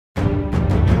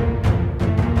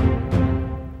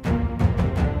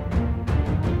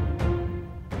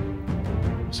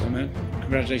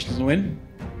Congratulations on the win.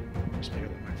 Just pick up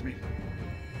the mic for me.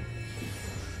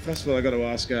 First of all, I got to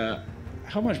ask,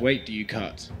 how much weight do you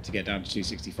cut to get down to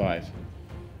 265?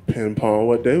 Ping pong,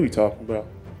 what day we talking about?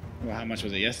 Well, how much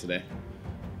was it yesterday?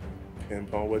 Ping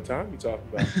pong, what time we talking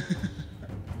about?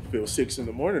 If it was 6 in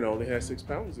the morning, I only had 6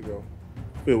 pounds to go.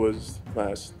 If it was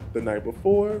the night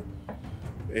before,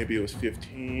 maybe it was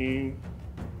 15,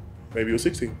 maybe it was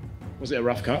 16. Was it a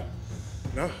rough cut?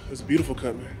 No, it was a beautiful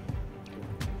cut, man.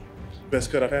 Best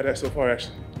cut I've had so far,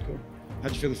 actually. Cool.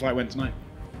 How'd you feel the fight went tonight?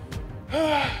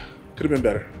 Could have been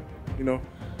better. You know,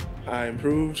 I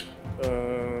improved,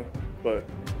 but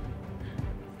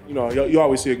you know, you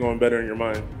always see it going better in your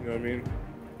mind. You know what I mean?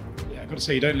 Yeah, I got to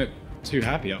say, you don't look too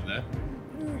happy up there.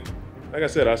 Like I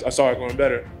said, I saw it going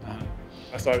better.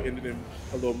 I saw it ended in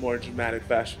a little more dramatic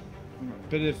fashion.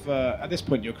 But if at this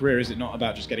point in your career, is it not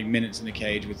about just getting minutes in the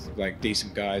cage with like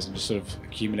decent guys and just sort of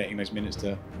accumulating those minutes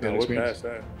to build experience?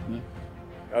 We're past that. Yeah.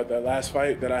 That last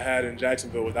fight that I had in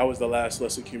Jacksonville, that was the last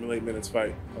let's accumulate minutes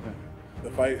fight.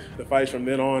 Okay. The fights from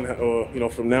then on, or you know,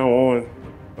 from now on,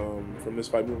 from this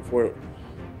fight moving forward,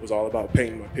 was all about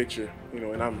painting my picture. You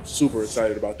know, and I'm super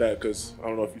excited about that because I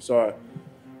don't know if you saw it,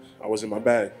 I was in my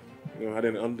bag. You know, I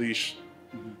didn't unleash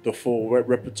the full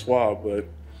repertoire, but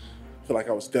I feel like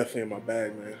I was definitely in my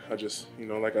bag, man. I just, you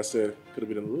know, like I said, could have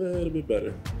been a little bit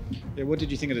better. Yeah, what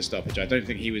did you think of the stoppage? I don't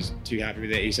think he was too happy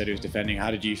with it. He said he was defending.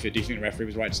 How did you feel? Do you think the referee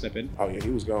was right to step in? Oh yeah,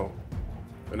 he was gone,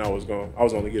 and I was gone. I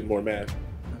was only getting more mad.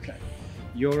 Okay.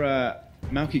 Your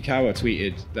Malki Kawa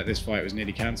tweeted that this fight was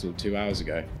nearly cancelled 2 hours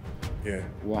ago. Yeah.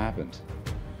 What happened?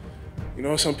 You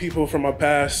know, some people from my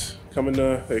past coming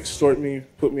to extort me,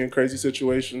 put me in crazy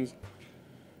situations,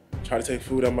 try to take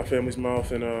food out of my family's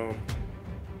mouth, and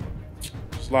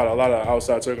just a lot of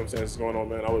outside circumstances going on,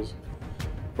 man. I was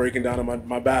breaking down in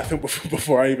my bathroom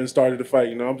before I even started the fight.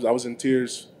 You know, I was in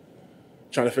tears,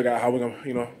 trying to figure out how we're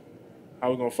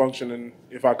gonna function and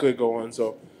if I could go on.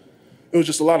 So it was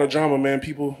just a lot of drama, man.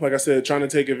 People, like I said, trying to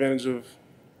take advantage of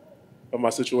my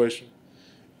situation.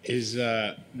 Is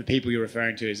the people you're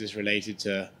referring to, is this related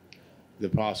to the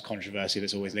past controversy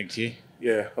that's always linked to you?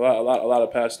 Yeah, a lot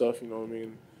of past stuff. You know what I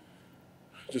mean?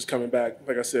 Just coming back,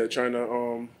 like I said, trying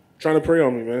to prey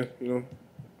on me, man. You know,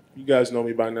 you guys know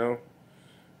me by now.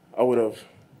 I would have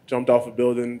jumped off a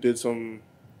building, did some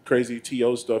crazy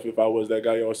TO stuff if I was that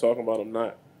guy y'all was talking about. I'm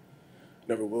not.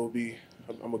 Never will be.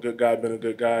 I'm a good guy, been a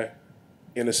good guy.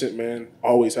 Innocent man,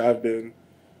 always have been.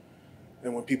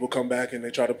 And when people come back and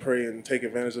they try to prey and take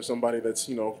advantage of somebody that's,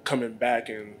 you know, coming back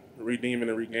and redeeming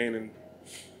and regaining,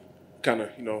 kind of,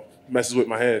 you know, messes with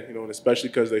my head, you know, and especially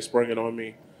because they sprung it on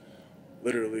me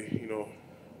literally, you know,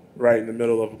 right in the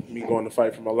middle of me going to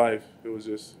fight for my life.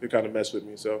 It kind of messed with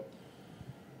me, so.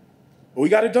 But we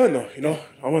got it done, though, you know.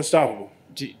 I'm unstoppable.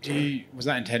 Was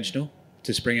that intentional,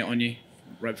 to spring it on you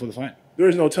right before the fight? There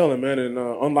is no telling, man, and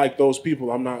unlike those people,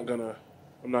 I'm not gonna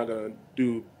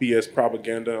do BS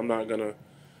propaganda. I'm not gonna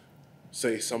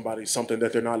say somebody something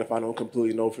that they're not if I don't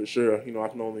completely know for sure. You know, I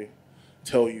can only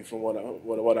tell you from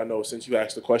what I know since you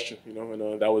asked the question. You know,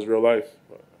 and that was real life.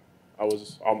 I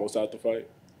was almost out the fight.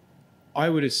 I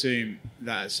would assume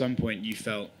that at some point you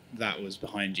felt that was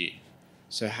behind you.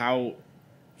 So how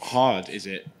hard is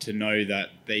it to know that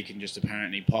they can just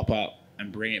apparently pop up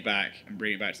and bring it back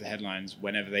to the headlines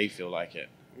whenever they feel like it?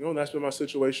 You know, that's been my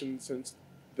situation since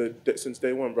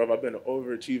day one, bro. I've been an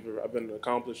overachiever. I've been an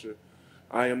accomplisher.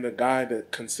 I am the guy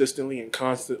that consistently and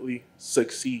constantly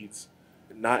succeeds,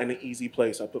 not in an easy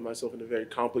place. I put myself in a very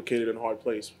complicated and hard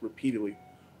place repeatedly,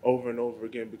 over and over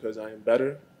again, because I am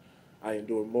better, I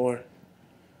endure more,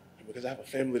 and because I have a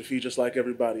family to feed just like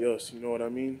everybody else. You know what I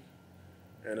mean?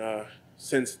 And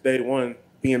since day one,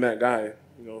 being that guy,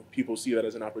 you know, people see that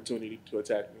as an opportunity to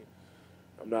attack me.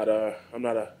 I'm not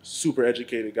a super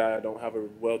educated guy. I don't have a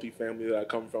wealthy family that I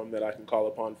come from that I can call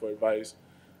upon for advice.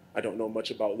 I don't know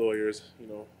much about lawyers. You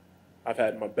know, I've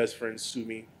had my best friends sue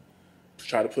me,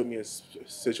 try to put me in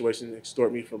situations,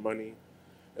 extort me for money,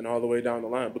 and all the way down the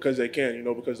line because they can. You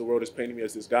know, because the world is painting me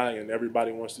as this guy, and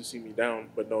everybody wants to see me down,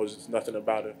 but knows nothing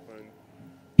about it. And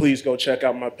please go check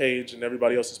out my page and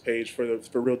everybody else's page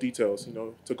for real details. You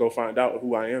know, to go find out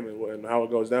who I am and how it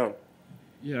goes down.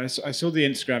 Yeah, I saw the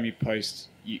Instagram you post.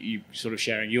 You sort of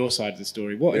sharing your side of the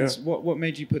story. What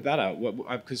made you put that out?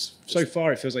 Because so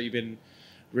far it feels like you've been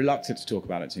reluctant to talk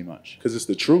about it too much. Because it's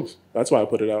the truth. That's why I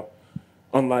put it out.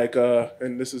 Unlike,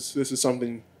 and this is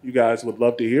something you guys would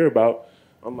love to hear about.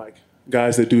 Unlike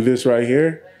guys that do this right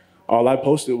here, all I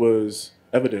posted was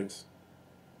evidence,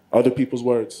 other people's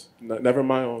words, never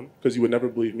my own, because you would never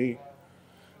believe me,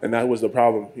 and that was the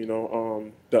problem. You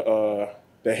know,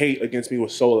 the hate against me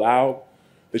was so loud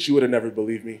that you would have never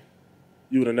believed me.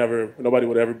 You would have never, nobody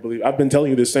would ever believe. I've been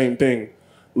telling you the same thing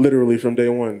literally from day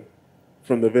one.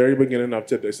 From the very beginning, I've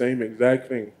said the same exact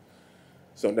thing.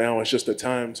 So now it's just a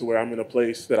time to where I'm in a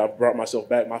place that I've brought myself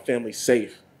back. My family's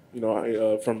safe,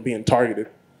 from being targeted.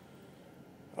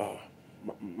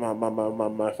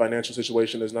 My financial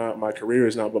situation is not, my career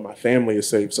is not, but my family is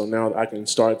safe. So now I can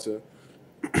start to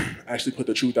actually put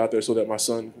the truth out there so that my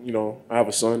son, I have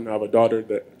a son, I have a daughter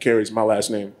that carries my last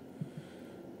name.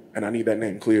 And I need that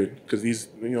name cleared because these,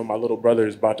 my little brother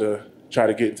is about to try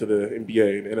to get into the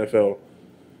NBA and the NFL.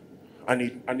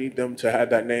 I need them to have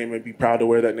that name and be proud to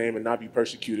wear that name and not be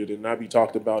persecuted and not be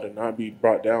talked about and not be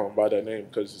brought down by that name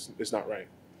because it's not right.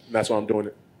 And that's why I'm doing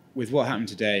it. With what happened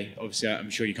today, obviously I'm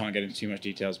sure you can't get into too much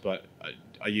details, but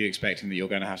are you expecting that you're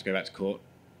going to have to go back to court?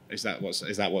 Is that what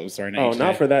was thrown at you today?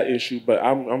 Not for that issue, but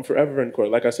I'm forever in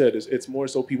court. Like I said, it's more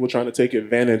so people trying to take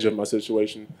advantage of my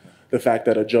situation. The fact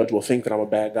that a judge will think that I'm a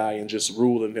bad guy and just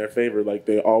rule in their favor like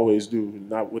they always do,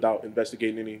 not without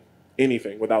investigating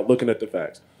anything, without looking at the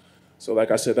facts. So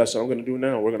like I said, that's what I'm going to do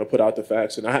now. We're going to put out the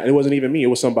facts. And it wasn't even me. It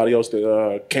was somebody else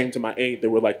that came to my aid. They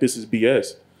were like, this is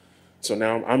BS. So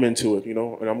now I'm into it,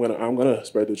 and I'm gonna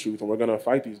spread the truth, and we're gonna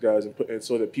fight these guys, and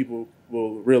so that people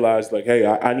will realize, like, hey,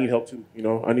 I need help too,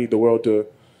 I need the world to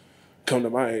come to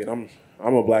my aid. I'm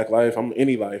a black life. I'm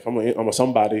any life. I'm a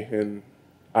somebody, and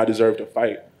I deserve to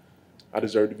fight. I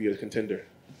deserve to be a contender.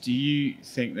 Do you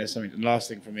think there's something? Last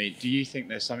thing for me. Do you think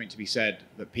there's something to be said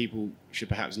that people should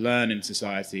perhaps learn in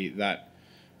society, that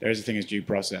there is a thing as due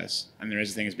process, and there is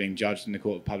a thing as being judged in the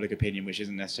court of public opinion, which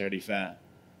isn't necessarily fair?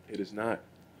 It is not.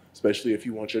 Especially if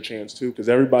you want your chance too, because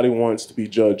everybody wants to be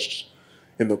judged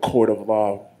in the court of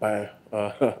law by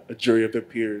a jury of their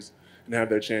peers and have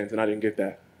their chance, and I didn't get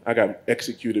that. I got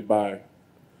executed by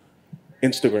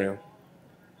Instagram.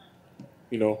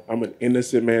 I'm an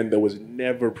innocent man that was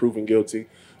never proven guilty,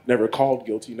 never called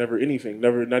guilty, never anything,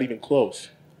 not even close.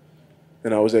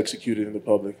 And I was executed in the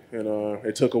public, and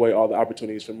it took away all the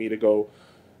opportunities for me to go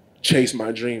chase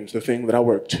my dreams, the thing that I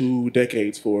worked 2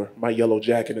 decades for, my yellow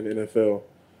jacket in the NFL.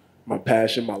 My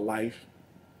passion, my life,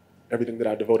 everything that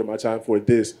I devoted my time for,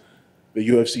 the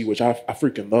UFC, which I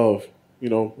freaking love,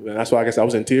 and that's why I guess I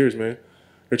was in tears, man.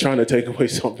 They're trying to take away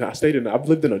something. I've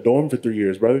lived in a dorm for 3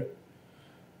 years, brother.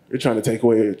 They're trying to take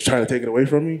it away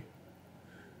from me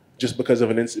just because of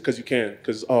an incident, because you can,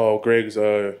 because, Greg's,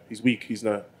 he's weak. He's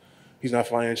not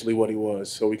financially what he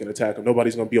was, so we can attack him.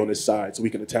 Nobody's going to be on his side, so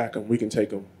we can attack him. We can take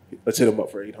him. Let's hit him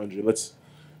up for 800.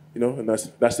 And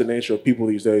that's the nature of people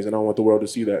these days, and I want the world to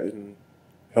see that and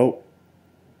help.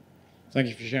 Thank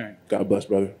you for sharing. God bless,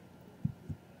 brother.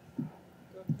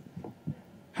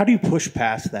 How do you push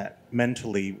past that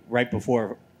mentally right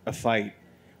before a fight?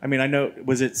 I mean, I know,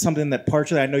 was it something that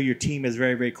partially, I know your team is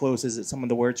very, very close. Is it some of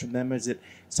the words from them? Is it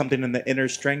something in the inner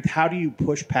strength? How do you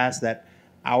push past that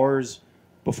hours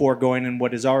before going in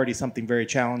what is already something very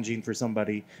challenging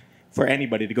for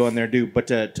anybody to go in there and do, but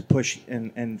to push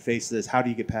and face this? How do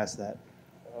you get past that?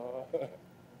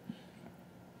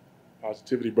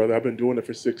 Positivity, brother. I've been doing it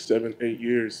for 6, 7, 8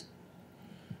 years.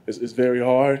 It's very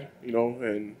hard, and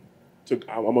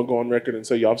I'm going to go on record and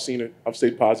say, y'all, I've seen it. I've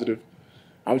stayed positive.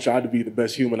 I've tried to be the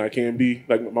best human I can be.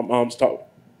 Like my mom's taught,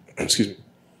 excuse me.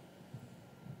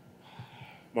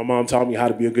 My mom taught me how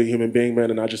to be a good human being,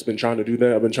 man, and I've just been trying to do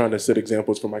that. I've been trying to set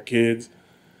examples for my kids.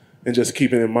 And just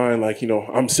keeping in mind, like,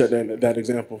 I'm setting that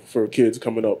example for kids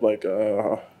coming up, like,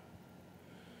 I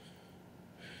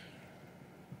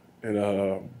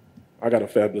got a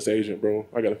fabulous agent, bro.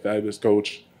 I got a fabulous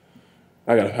coach.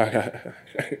 I got a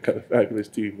fabulous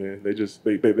team, man. They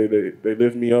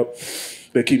lift me up.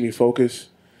 They keep me focused,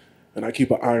 and I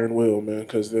keep an iron will, man.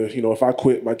 Because if I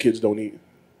quit, my kids don't eat,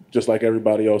 just like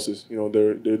everybody else's.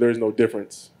 There's no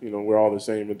difference. We're all the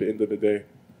same at the end of the day.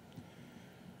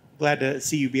 Glad to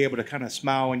see you be able to kind of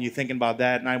smile when you're thinking about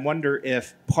that. And I wonder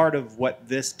if part of what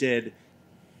this did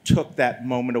took that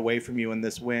moment away from you in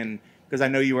this win, because I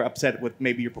know you were upset with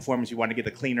maybe your performance. You want to get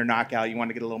a cleaner knockout. You want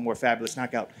to get a little more fabulous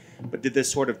knockout. But did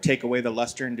this sort of take away the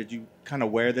luster, and did you kind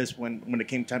of wear this when it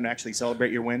came time to actually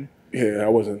celebrate your win? Yeah, I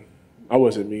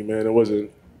wasn't me, man. It wasn't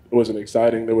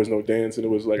exciting. There was no dance, and it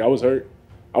was like I was hurt.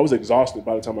 I was exhausted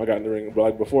by the time I got in the ring. But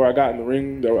like before I got in the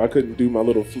ring, I couldn't do my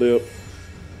little flip.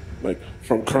 Like,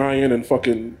 from crying and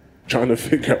fucking trying to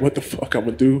figure out what the fuck I'm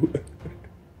gonna do.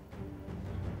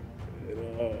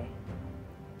 And,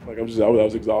 I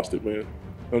was exhausted, man.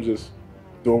 I'm just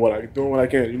doing what I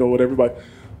can. What everybody,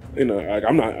 like,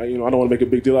 I'm not, I don't want to make a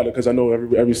big deal out of it because I know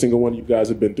every single one of you guys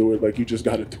have been through it. Like, you just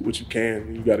got to do what you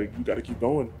can. You got to keep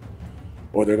going,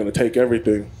 or they're gonna take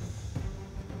everything.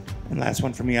 And last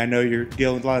one for me, I know you're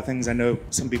dealing with a lot of things. I know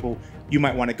some people, you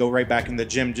might want to go right back in the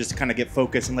gym just to kind of get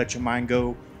focused and let your mind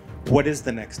go. What is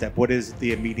the next step? What is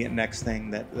the immediate next thing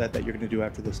that you're going to do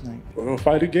after this night? We're going to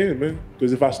fight again, man.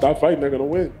 Because if I stop fighting, they're going to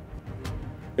win.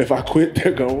 If I quit,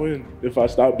 they're going to win. If I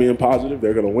stop being positive,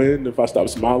 they're going to win. If I stop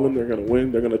smiling, they're going to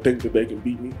win. They're going to think that they can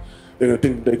beat me. They're going to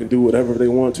think that they can do whatever they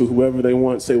want to whoever they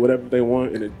want, say whatever they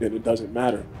want, and it doesn't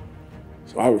matter.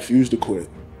 So I refuse to quit.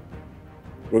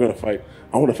 We're going to fight.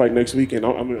 I want to fight next weekend.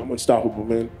 I'm unstoppable,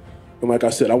 man. And like I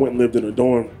said, I went and lived in a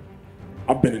dorm.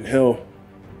 I've been in hell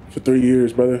for 3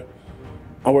 years, brother.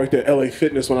 I worked at LA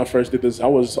Fitness when I first did this. I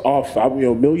was off.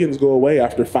 Millions go away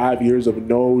after 5 years of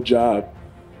no job.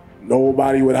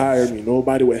 Nobody would hire me.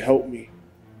 Nobody would help me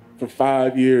for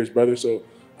 5 years, brother. So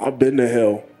I've been to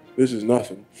hell. This is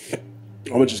nothing.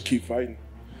 I'm going to just keep fighting.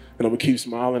 And I'm going to keep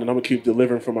smiling, and I'm going to keep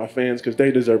delivering for my fans because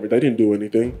they deserve it. They didn't do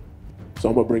anything. So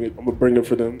I'm going to bring it. I'm going to bring it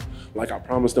for them like I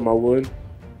promised them I would,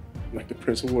 like the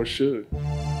Prince of War should.